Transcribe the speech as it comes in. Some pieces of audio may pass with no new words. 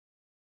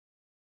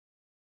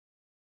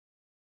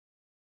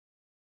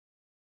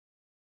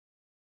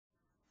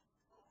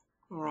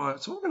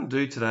Alright, so what we're going to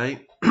do today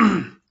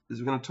is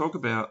we're going to talk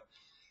about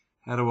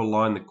how to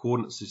align the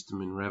coordinate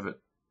system in Revit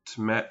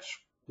to match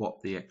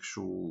what the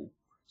actual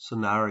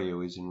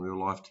scenario is in real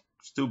life, to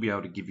still be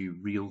able to give you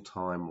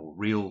real-time or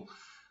real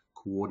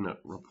coordinate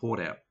report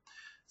out.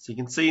 So you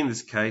can see in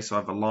this case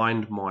I've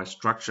aligned my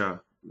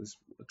structure, this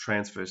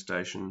transfer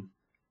station,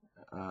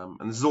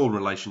 and this is all in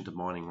relation to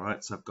mining,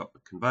 right? So I've got the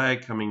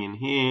conveyor coming in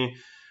here,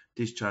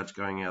 discharge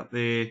going out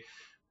there,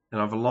 and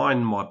I've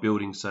aligned my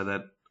building so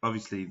that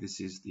obviously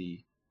this is the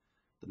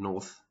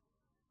north,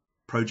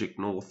 project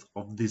north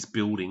of this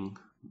building,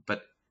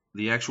 but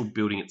the actual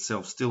building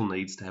itself still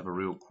needs to have a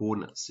real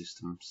coordinate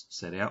system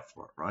set out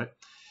for it, right?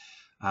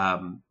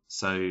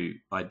 So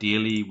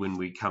ideally when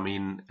we come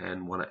in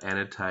and want to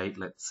annotate,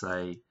 let's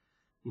say,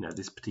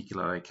 this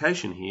particular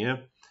location here,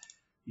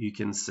 you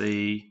can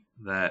see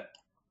that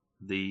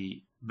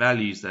the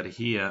values that are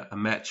here are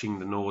matching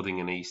the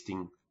northing and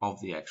easting of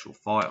the actual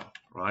file,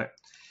 right?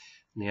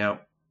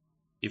 Now,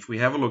 if we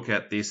have a look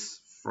at this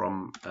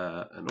from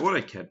an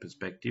AutoCAD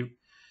perspective,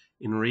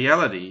 in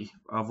reality,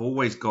 I've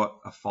always got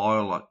a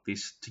file like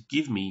this to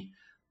give me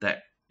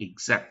that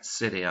exact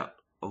set out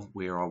of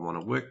where I want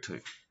to work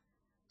to.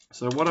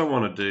 So what I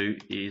want to do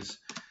is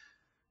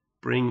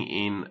bring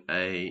in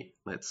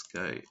let's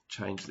go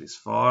change this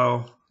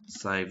file,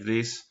 save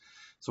this.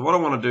 So what I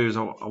want to do is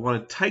I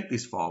want to take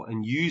this file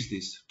and use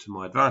this to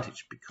my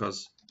advantage,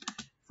 because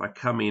if I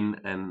come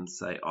in and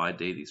say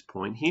ID this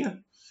point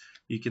here,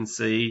 you can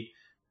see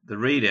the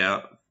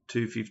readout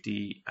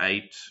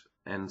 258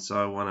 and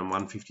so on and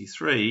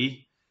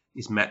 153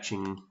 is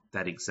matching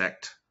that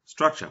exact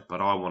structure, but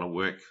I want to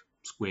work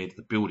square to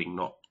the building,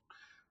 not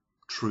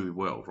true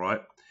world, right?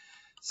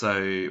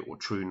 So, or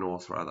true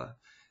north rather.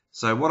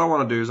 So what I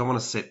want to do is I want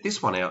to set this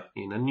one out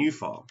in a new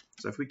file.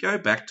 So if we go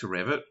back to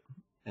Revit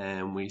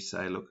and we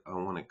say, look, I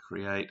want to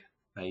create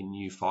a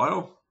new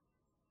file.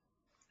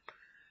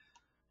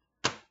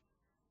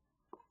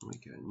 We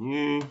go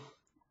new,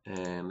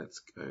 and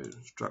let's go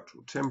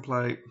structural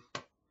template.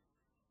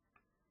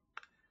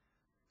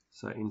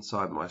 So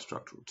inside my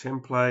structural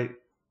template,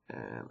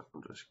 and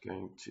I'm just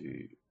going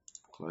to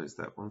close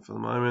that one for the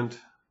moment.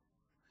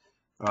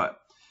 Right,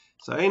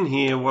 so in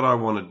here what I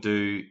want to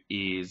do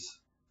is,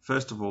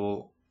 first of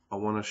all, I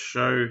want to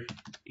show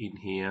in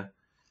here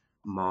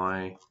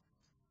my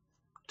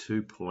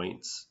 2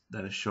 points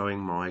that are showing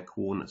my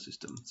coordinate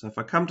system. So if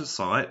I come to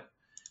site,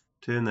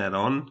 turn that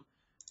on,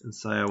 and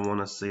say I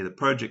want to see the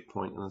project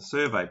point and the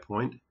survey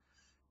point,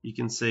 you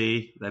can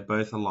see they're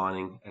both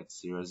aligning at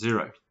 0,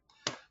 0.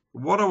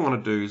 What I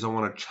want to do is I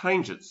want to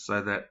change it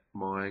so that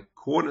my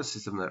coordinate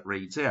system that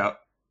reads out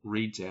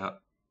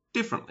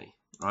differently,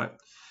 right?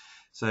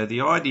 So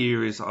the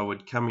idea is I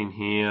would come in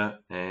here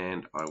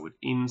and I would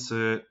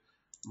insert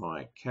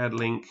my CAD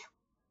link,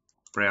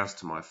 browse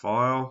to my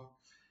file.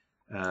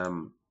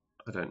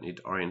 I don't need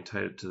to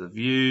orientate it to the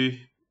view.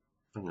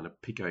 I'm going to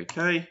pick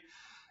OK,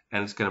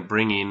 and it's going to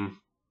bring in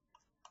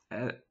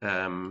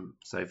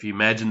so if you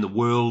imagine the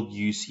world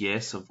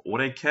UCS of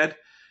AutoCAD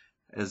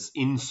as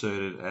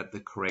inserted at the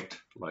correct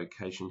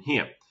location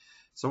here.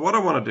 So what I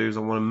want to do is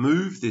I want to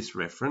move this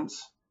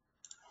reference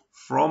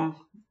from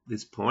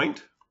this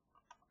point,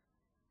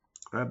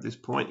 grab this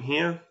point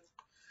here,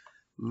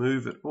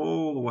 move it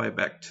all the way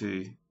back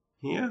to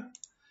here,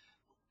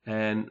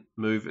 and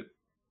move it.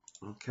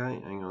 Okay,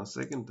 hang on a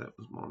second, that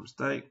was my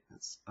mistake.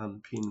 Let's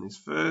unpin this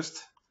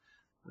first.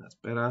 That's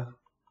better.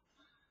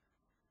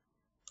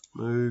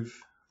 Move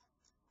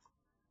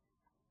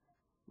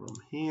from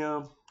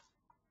here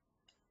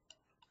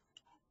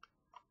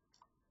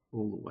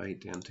all the way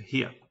down to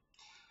here.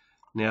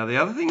 Now the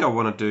other thing I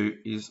want to do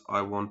is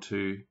I want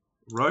to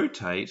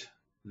rotate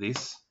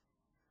this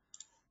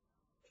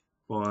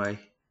by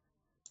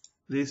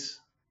this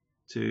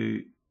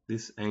to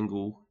this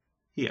angle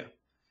here.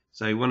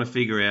 So you want to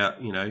figure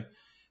out, do I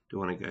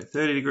want to go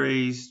 30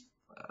 degrees?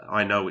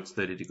 I know it's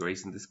 30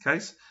 degrees in this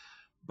case,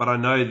 but I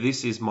know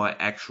this is my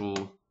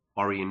actual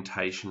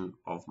orientation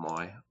of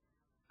my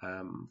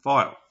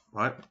file,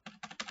 right?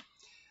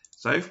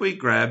 So if we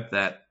grab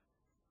that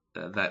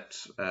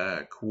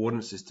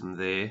coordinate system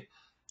there,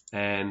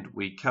 and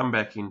we come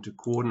back into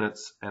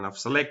coordinates, and I've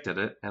selected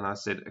it, and I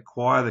said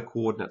acquire the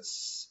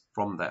coordinates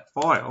from that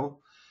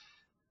file,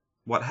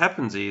 what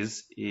happens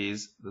is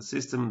the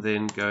system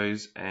then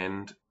goes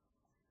and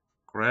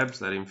grabs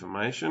that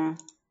information,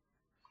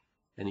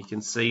 and you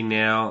can see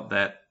now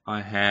that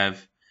I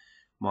have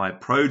my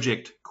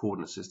project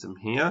coordinate system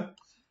here,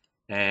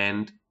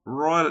 and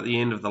right at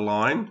the end of the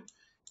line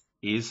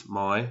is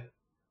my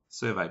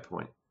survey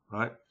point,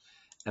 right?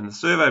 And the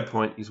survey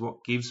point is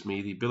what gives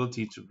me the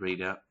ability to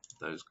read out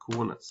those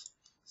coordinates.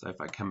 So if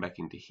I come back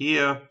into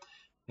here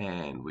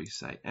and we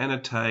say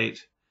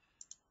annotate,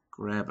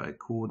 grab a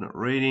coordinate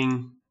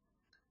reading,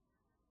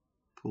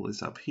 pull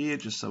this up here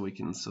just so we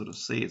can sort of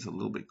see it's a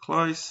little bit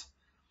close,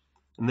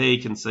 and there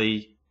you can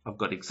see I've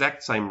got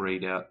exact same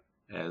readout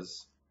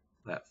as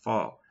that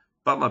file,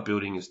 but my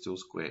building is still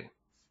square.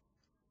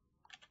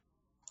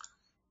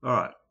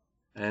 Alright,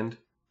 and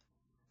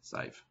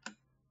save.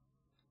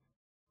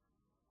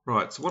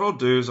 Right, so what I'll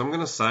do is I'm going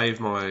to save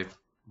my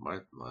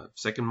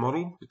second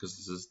model, because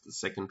this is the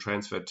second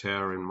transfer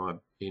tower in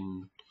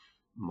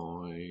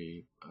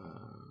my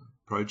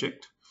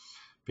project.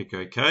 Pick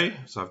OK.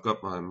 So I've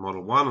got my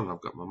model 1 and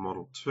I've got my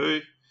model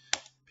 2.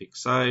 Pick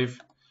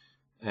save.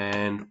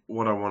 And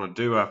what I want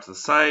to do after the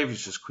save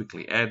is just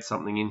quickly add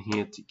something in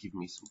here to give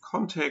me some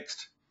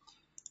context.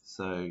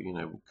 So,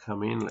 we'll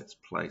come in, let's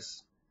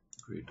place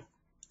grid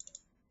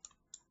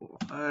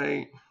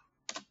A.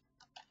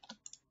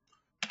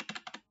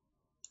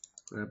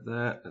 Grab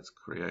that, let's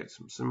create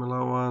some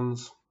similar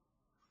ones.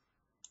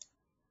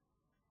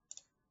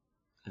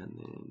 And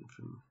then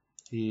from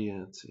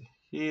here to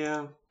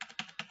here,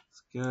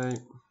 let's go.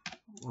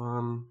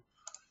 1,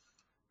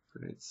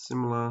 create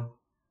similar,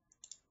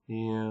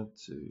 here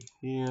to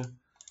here.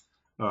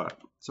 Alright,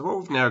 so what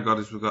we've now got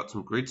is we've got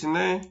some grids in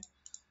there,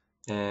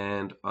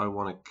 and I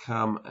want to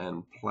come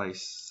and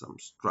place some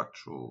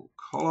structural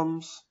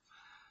columns.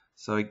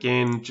 So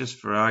again, just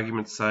for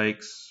argument's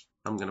sakes,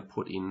 I'm going to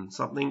put in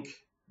something,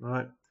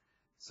 right?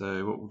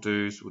 So what we'll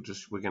do is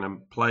we're going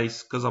to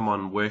place, because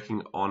I'm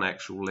working on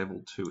actual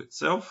level 2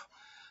 itself,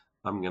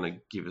 I'm going to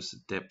give us a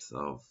depth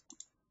of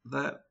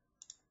that,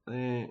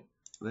 there,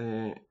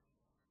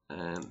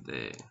 and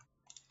there.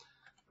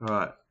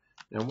 Alright,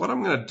 now what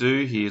I'm going to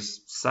do here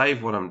is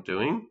save what I'm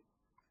doing,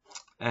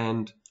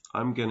 and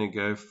I'm going to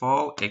go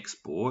File,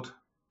 Export,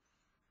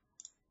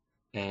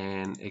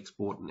 and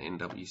export an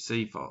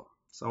NWC file.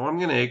 So I'm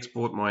going to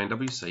export my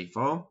NWC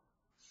file.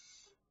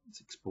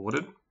 It's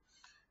exported,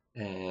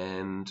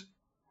 and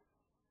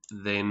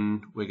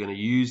then we're going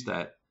to use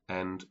that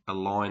and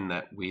align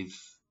that with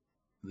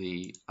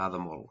the other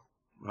model,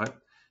 right?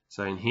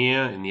 So in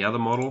here, in the other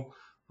model,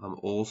 I'm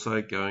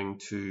also going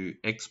to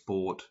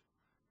export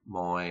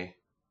my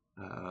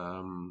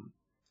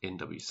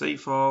NWC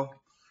file.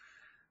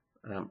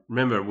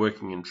 Remember,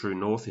 working in true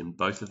north in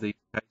both of these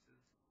cases.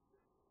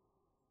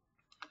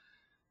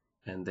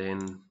 And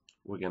then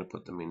we're going to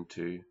put them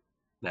into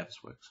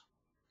Navisworks.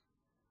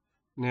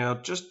 Now,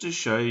 just to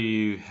show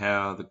you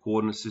how the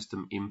coordinate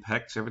system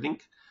impacts everything,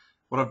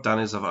 what I've done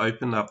is I've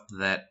opened up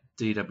that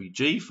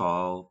DWG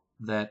file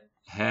that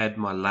had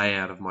my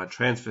layout of my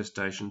transfer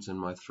stations and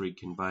my 3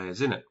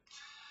 conveyors in it.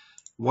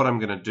 What I'm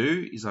going to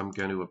do is I'm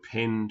going to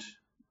append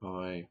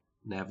my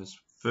Navis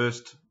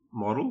first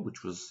model,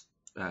 which was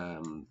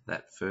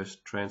that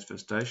first transfer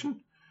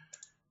station.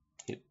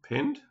 Hit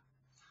append.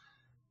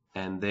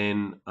 And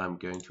then I'm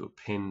going to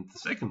append the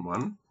second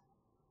one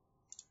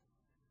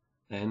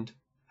and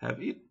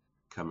have it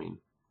come in.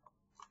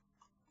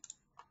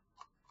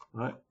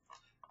 Right?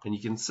 And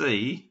you can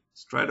see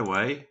straight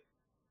away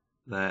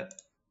that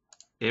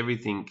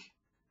everything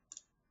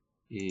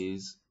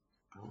is,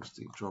 I'll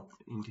just drop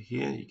into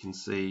here, you can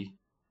see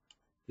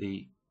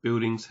the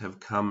buildings have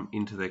come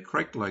into their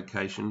correct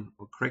location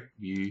or correct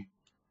view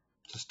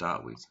to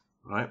start with,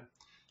 right?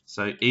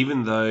 So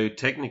even though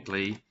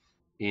technically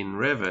in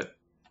Revit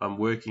I'm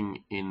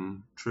working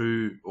in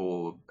true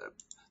or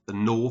the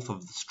north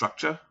of the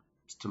structure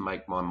to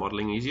make my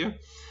modeling easier,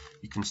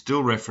 you can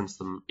still reference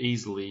them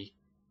easily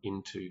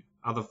into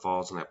other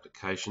files and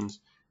applications,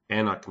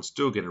 and I can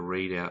still get a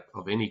readout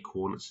of any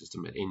coordinate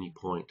system at any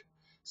point.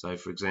 So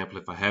for example,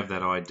 if I have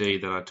that ID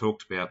that I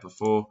talked about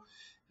before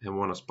and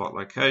want a spot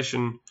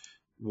location,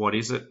 what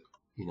is it?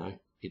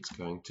 It's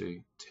going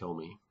to tell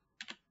me.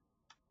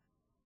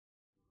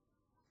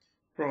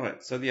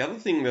 Right, so the other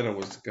thing that I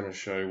was going to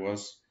show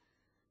was,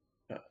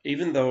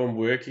 even though I'm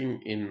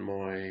working in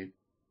my,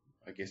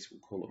 I guess we'll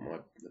call it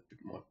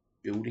my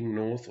building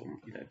north, or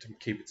to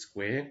keep it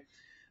square,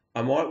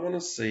 I might want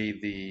to see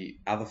the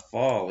other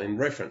file in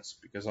reference,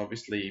 because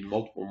obviously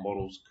multiple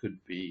models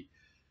could be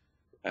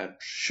a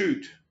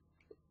chute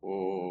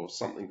or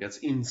something that's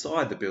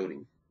inside the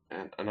building,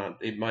 and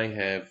it may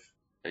have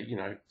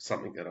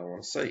something that I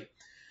want to see.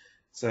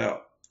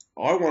 So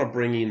I want to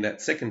bring in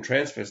that second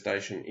transfer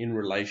station in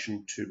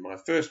relation to my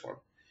first one.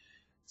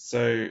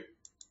 So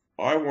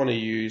I want to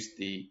use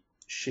the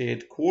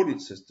shared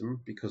coordinate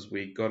system, because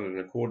we got it in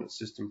a coordinate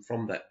system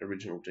from that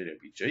original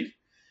DWG.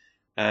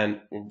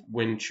 And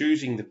when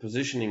choosing the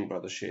positioning by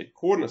the shared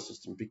coordinate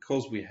system,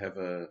 because we have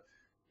a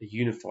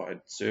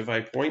unified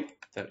survey point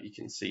that you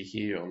can see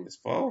here on this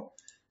file,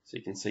 so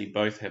you can see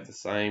both have the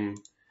same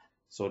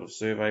sort of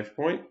survey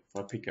point.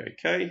 If I pick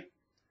OK,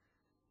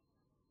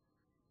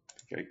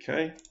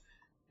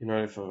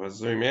 if I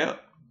zoom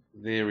out,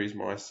 there is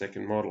my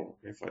second model.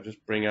 If I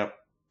just bring up,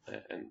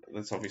 and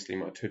that's obviously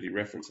my 2D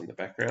reference in the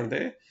background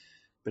there,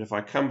 but if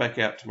I come back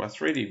out to my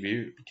 3D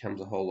view, it becomes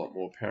a whole lot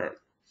more apparent.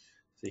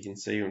 So you can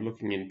see I'm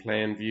looking in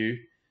plan view,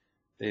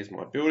 there's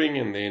my building,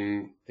 and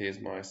then there's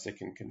my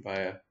second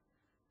conveyor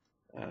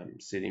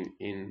sitting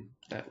in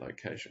that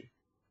location.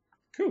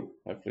 Cool,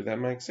 hopefully that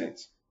makes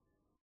sense.